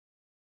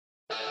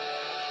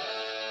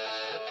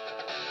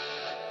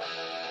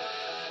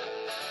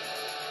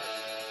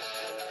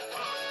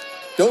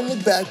Don't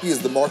look back because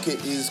the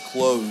market is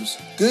closed.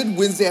 Good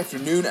Wednesday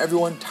afternoon,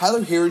 everyone.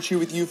 Tyler Harridge here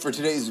with you for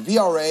today's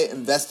VRA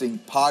Investing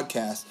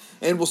Podcast.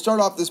 And we'll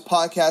start off this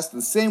podcast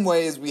the same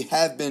way as we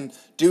have been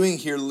doing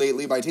here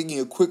lately by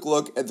taking a quick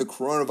look at the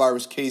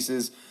coronavirus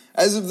cases.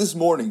 As of this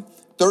morning,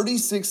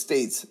 36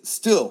 states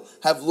still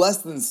have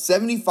less than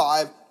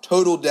 75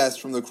 total deaths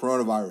from the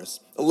coronavirus.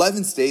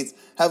 11 states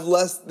have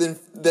less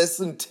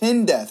than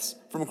 10 deaths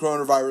from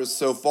coronavirus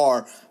so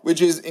far,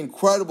 which is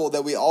incredible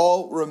that we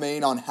all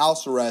remain on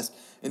house arrest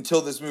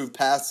until this move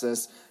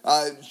passes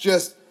us.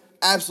 Just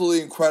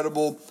absolutely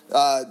incredible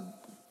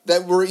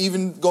that we're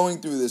even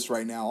going through this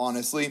right now,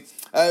 honestly.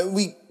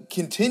 We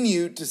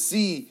continue to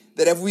see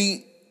that if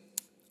we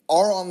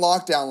are on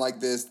lockdown like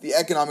this, the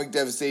economic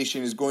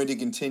devastation is going to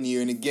continue.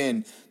 And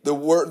again,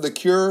 the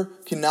cure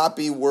cannot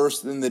be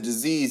worse than the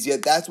disease.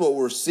 Yet that's what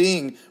we're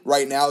seeing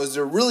right now is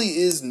there really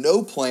is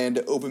no plan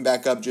to open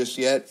back up just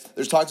yet.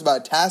 There's talks about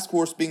a task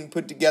force being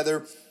put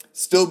together,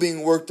 still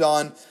being worked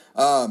on.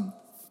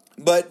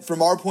 But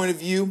from our point of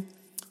view,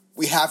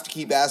 we have to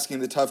keep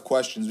asking the tough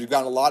questions. We've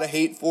gotten a lot of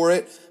hate for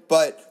it,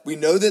 but we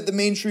know that the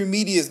mainstream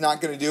media is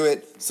not going to do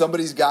it.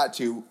 Somebody's got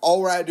to.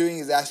 All we're doing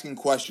is asking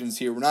questions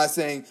here. We're not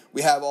saying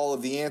we have all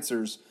of the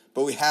answers,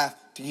 but we have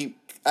to keep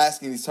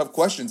asking these tough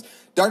questions.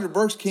 Dr.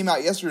 Birx came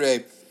out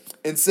yesterday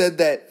and said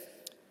that,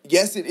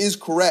 yes, it is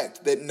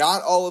correct that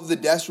not all of the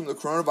deaths from the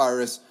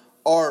coronavirus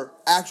are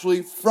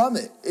actually from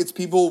it. It's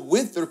people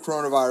with the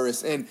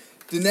coronavirus. And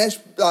Dinesh,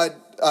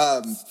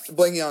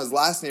 blanking on his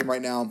last name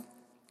right now,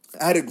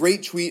 had a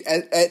great tweet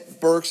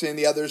at Birx and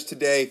the others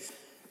today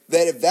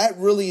that if that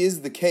really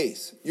is the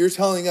case, you're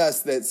telling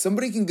us that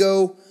somebody can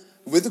go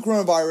with the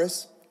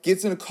coronavirus,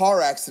 gets in a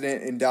car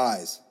accident, and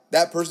dies.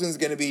 That person is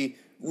going to be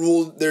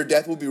ruled, their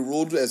death will be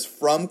ruled as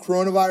from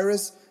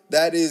coronavirus.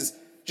 That is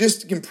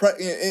just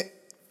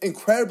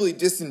incredibly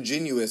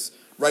disingenuous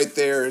right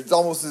there. It's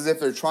almost as if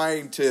they're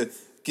trying to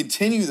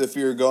continue the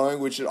fear going,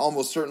 which it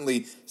almost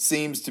certainly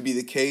seems to be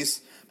the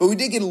case. But we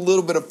did get a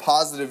little bit of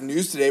positive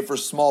news today for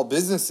small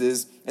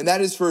businesses, and that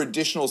is for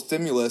additional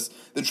stimulus.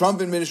 The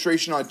Trump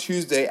administration on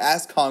Tuesday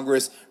asked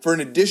Congress for an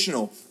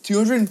additional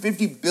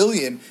 $250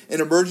 billion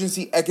in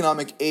emergency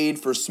economic aid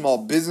for small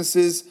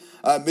businesses.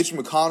 Mitch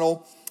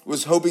McConnell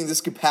was hoping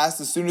this could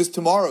pass as soon as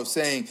tomorrow,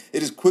 saying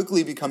it is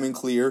quickly becoming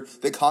clear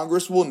that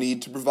Congress will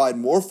need to provide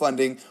more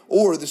funding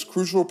or this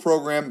crucial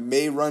program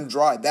may run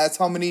dry. That's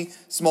how many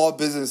small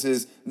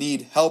businesses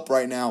need help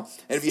right now.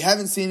 And if you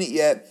haven't seen it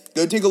yet,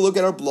 go take a look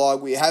at our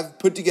blog. We have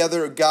put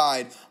together a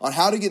guide on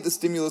how to get the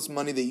stimulus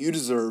money that you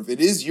deserve.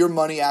 It is your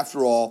money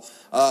after all.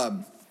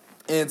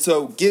 And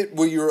so get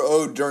what you're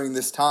owed during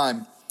this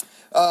time.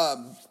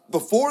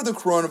 Before the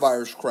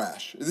coronavirus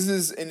crash, this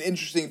is an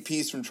interesting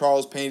piece from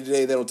Charles Payne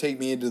today that'll take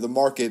me into the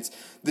markets.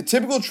 The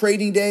typical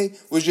trading day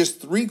was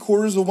just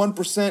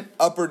 0.75%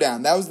 up or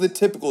down. That was the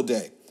typical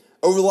day.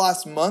 Over the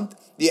last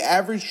month, the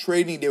average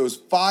trading day was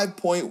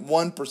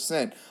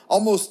 5.1%.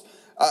 Almost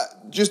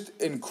just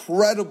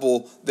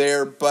incredible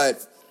there,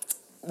 but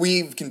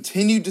we've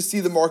continued to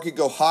see the market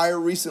go higher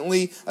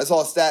recently. I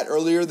saw a stat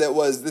earlier that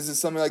was this is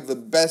something like the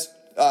best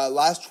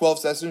last 12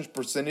 sessions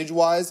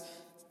percentage-wise.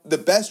 The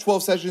best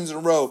 12 sessions in a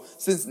row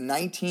since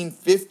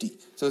 1950.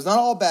 So it's not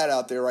all bad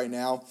out there right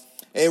now.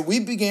 And we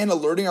began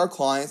alerting our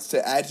clients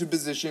to add to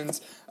positions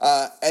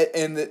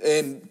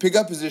and pick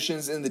up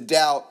positions in the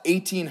Dow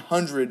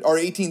 1800 or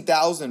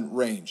 18,000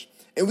 range.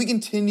 And we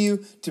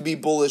continue to be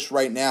bullish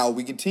right now.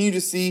 We continue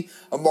to see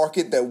a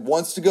market that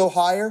wants to go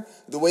higher.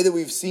 The way that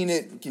we've seen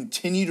it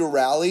continue to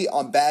rally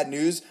on bad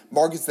news,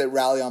 markets that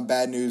rally on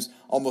bad news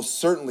almost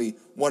certainly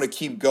want to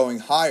keep going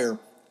higher,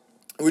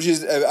 which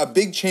is a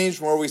big change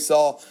from where we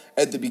saw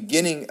at the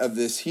beginning of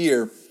this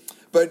year.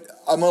 But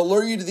I'm going to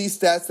alert you to these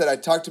stats that I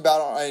talked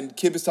about and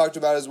Kip has talked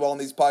about as well in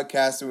these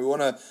podcasts, and we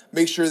want to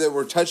make sure that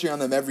we're touching on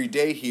them every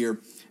day here.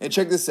 And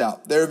check this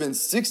out. There have been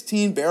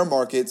 16 bear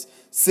markets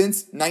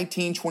since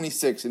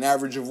 1926, an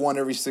average of one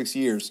every 6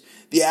 years.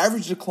 The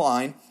average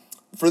decline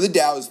for the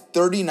Dow is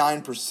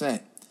 39%.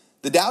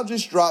 The Dow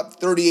just dropped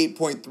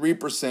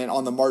 38.3%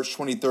 on the March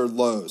 23rd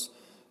lows.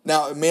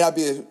 Now, it may not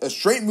be a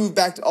straight move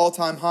back to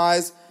all-time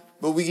highs,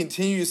 but we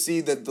continue to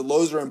see that the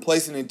lows are in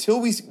place. And until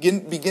we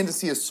begin to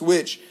see a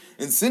switch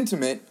in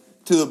sentiment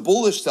to the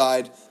bullish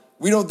side,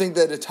 we don't think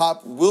that a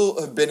top will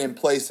have been in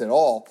place at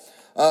all.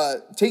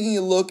 Taking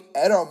a look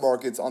at our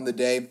markets on the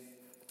day,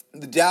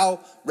 the Dow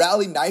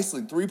rallied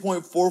nicely,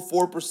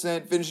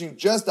 3.44%, finishing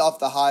just off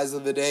the highs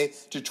of the day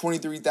to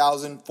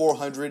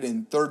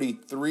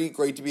 23,433.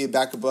 Great to be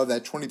back above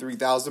that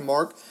 23,000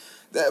 mark.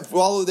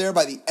 Followed there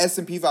by the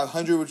S&P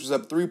 500, which was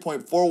up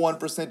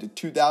 3.41% to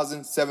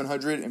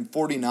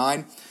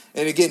 2,749.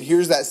 And again,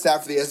 here's that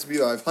stat for the S&P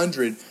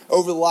 500.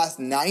 Over the last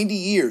 90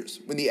 years,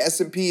 when the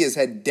S&P has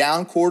had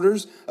down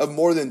quarters of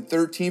more than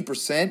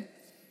 13%,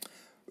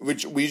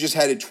 which we just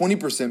had a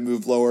 20%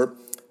 move lower,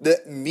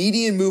 the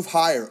median move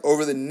higher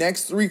over the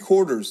next 3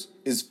 quarters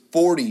is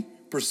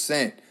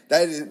 40%.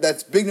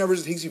 That's big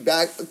numbers. It takes you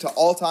back to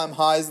all-time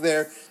highs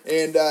there,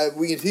 and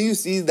we continue to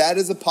see that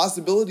as a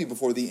possibility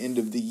before the end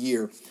of the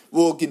year.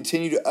 We'll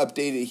continue to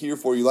update it here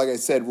for you. Like I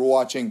said, we're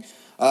watching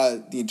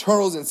the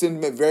internals and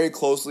sentiment very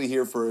closely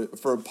here for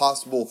a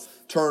possible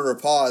turn or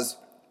pause.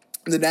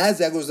 The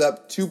NASDAQ was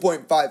up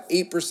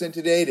 2.58%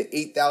 today to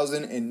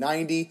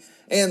 8,090.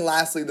 And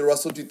lastly, the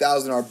Russell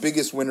 2000, our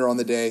biggest winner on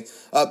the day,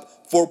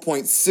 up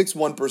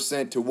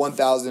 4.61% to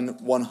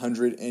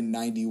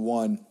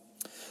 1,191.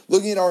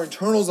 Looking at our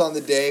internals on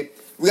the day,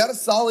 we got a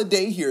solid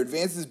day here.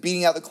 Advances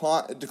beating out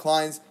the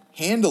declines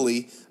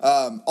handily,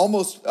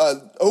 almost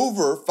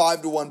over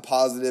 5-1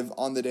 positive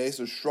on the day,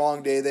 so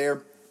strong day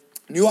there.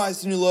 New highs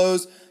to new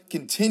lows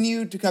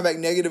continued to come back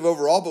negative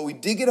overall, but we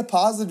did get a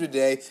positive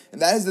today,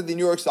 and that is that the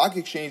New York Stock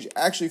Exchange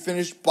actually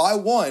finished by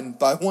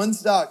one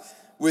stock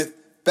with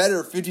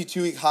better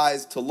 52-week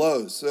highs to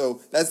lows.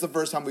 So that's the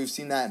first time we've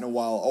seen that in a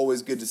while.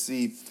 Always good to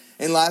see.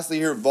 And lastly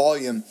here,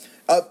 volume.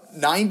 Up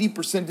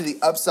 90% to the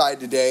upside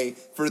today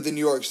for the New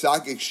York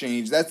Stock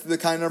Exchange. That's the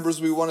kind of numbers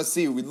we want to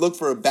see. We look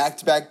for a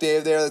back-to-back day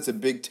there. That's a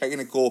big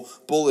technical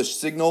bullish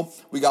signal.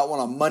 We got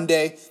one on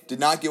Monday. Did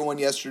not get one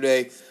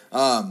yesterday.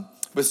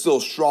 But still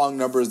strong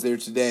numbers there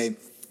today.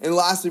 And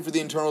lastly, for the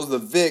internals, the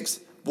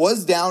VIX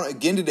was down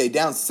again today,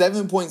 down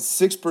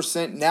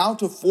 7.6%, now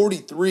to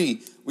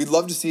 43. We'd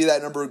love to see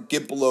that number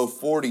get below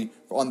 40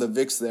 on the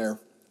VIX there.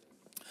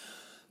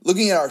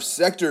 Looking at our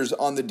sectors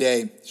on the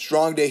day,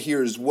 strong day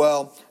here as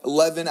well.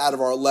 11 out of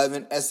our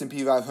 11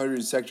 S&P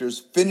 500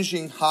 sectors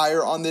finishing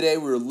higher on the day.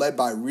 We were led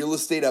by real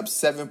estate, up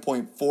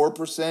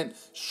 7.4%.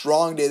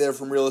 Strong day there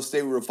from real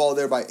estate. We were followed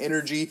there by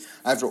energy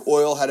after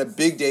oil had a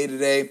big day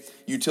today.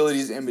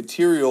 Utilities and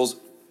materials.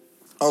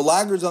 Our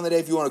laggards on the day,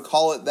 if you want to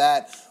call it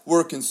that,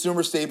 were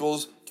consumer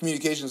staples,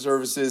 communication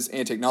services,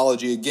 and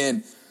technology.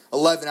 Again,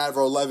 11 out of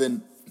our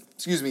 11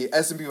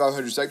 S&P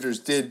 500 sectors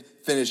did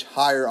finish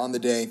higher on the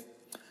day.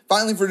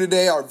 Finally for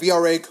today, our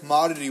VRA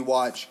Commodity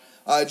Watch.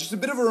 Just a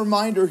bit of a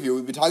reminder here.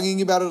 We've been talking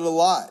about it a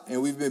lot,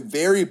 and we've been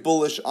very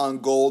bullish on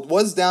gold.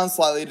 Was down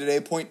slightly today,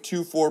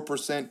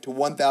 0.24% to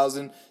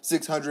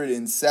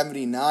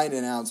 1,679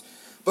 an ounce.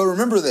 But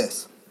remember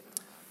this.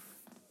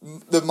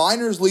 The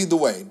miners lead the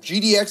way.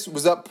 GDX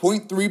was up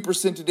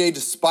 0.3% today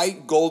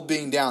despite gold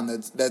being down.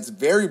 That's a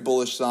very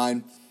bullish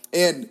sign.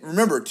 And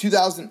remember,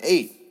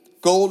 2008.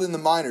 Gold in the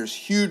miners,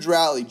 huge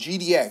rally.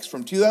 GDX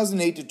from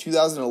 2008 to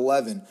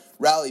 2011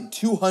 rallied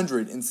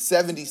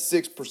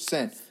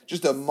 276%.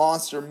 Just a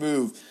monster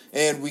move.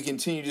 And we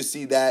continue to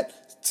see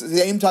that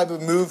same type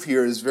of move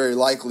here is very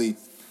likely.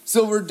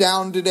 Silver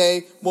down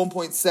today,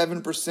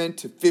 1.7%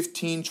 to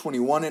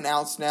 $15.21 an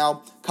ounce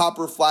now.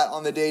 Copper flat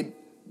on the day.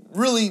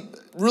 Really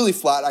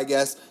flat, I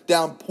guess.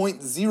 Down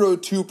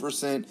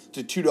 0.02%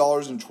 to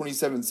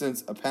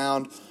 $2.27 a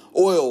pound.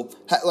 Oil,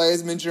 like I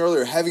mentioned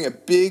earlier, having a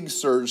big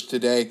surge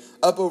today,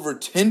 up over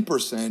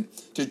 10%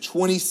 to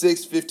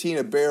 $26.15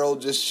 a barrel.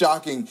 Just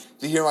shocking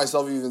to hear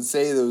myself even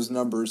say those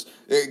numbers,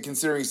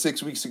 considering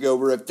 6 weeks ago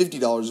we were at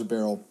 $50 a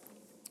barrel.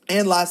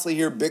 And lastly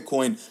here,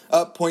 Bitcoin,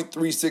 up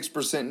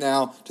 0.36%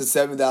 now to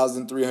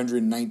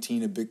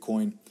 $7,319 a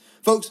Bitcoin.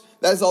 Folks,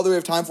 that's all that we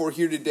have time for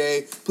here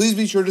today. Please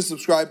be sure to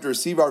subscribe to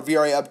receive our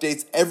VRA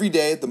updates every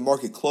day at the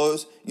market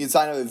close. You can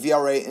sign up at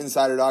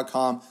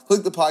VRAinsider.com.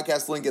 Click the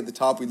podcast link at the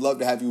top. We'd love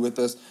to have you with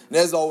us. And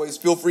as always,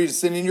 feel free to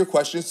send in your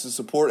questions to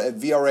support at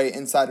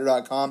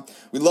VRAinsider.com.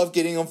 We love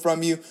getting them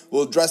from you.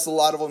 We'll address a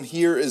lot of them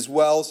here as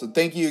well. So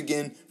thank you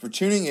again for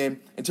tuning in.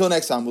 Until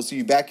next time, we'll see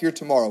you back here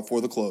tomorrow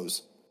for the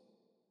close.